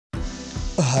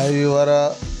Hi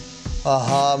viewer,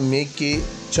 aha make a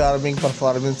charming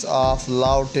performance of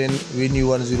LOVE10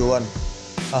 Venue101.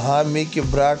 Aha make a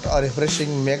bright or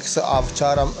refreshing mix of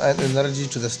charm and energy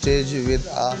to the stage with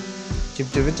a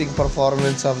captivating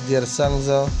performance of their songs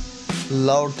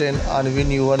LOVE10 and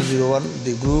Venue101.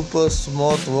 The group's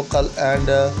smooth vocal and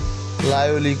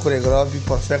lively choreography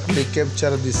perfectly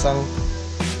capture the song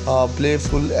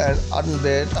playful and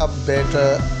upbeat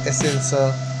essence,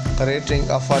 creating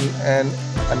a fun and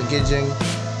engaging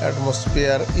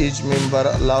atmosphere. Each member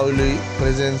lively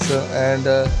presence and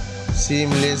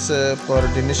seamless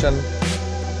coordination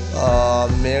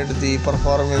made the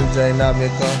performance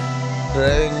dynamic,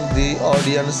 driving the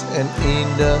audience and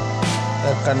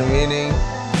convening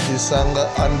the song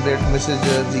unbeat message.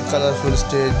 The colorful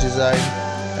stage design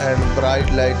and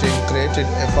bright lighting created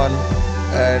a fun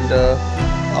and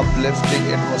uplifting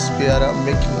atmosphere,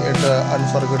 making it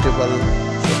unforgettable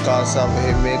because of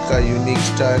a make a unique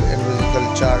style and musical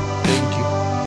chart.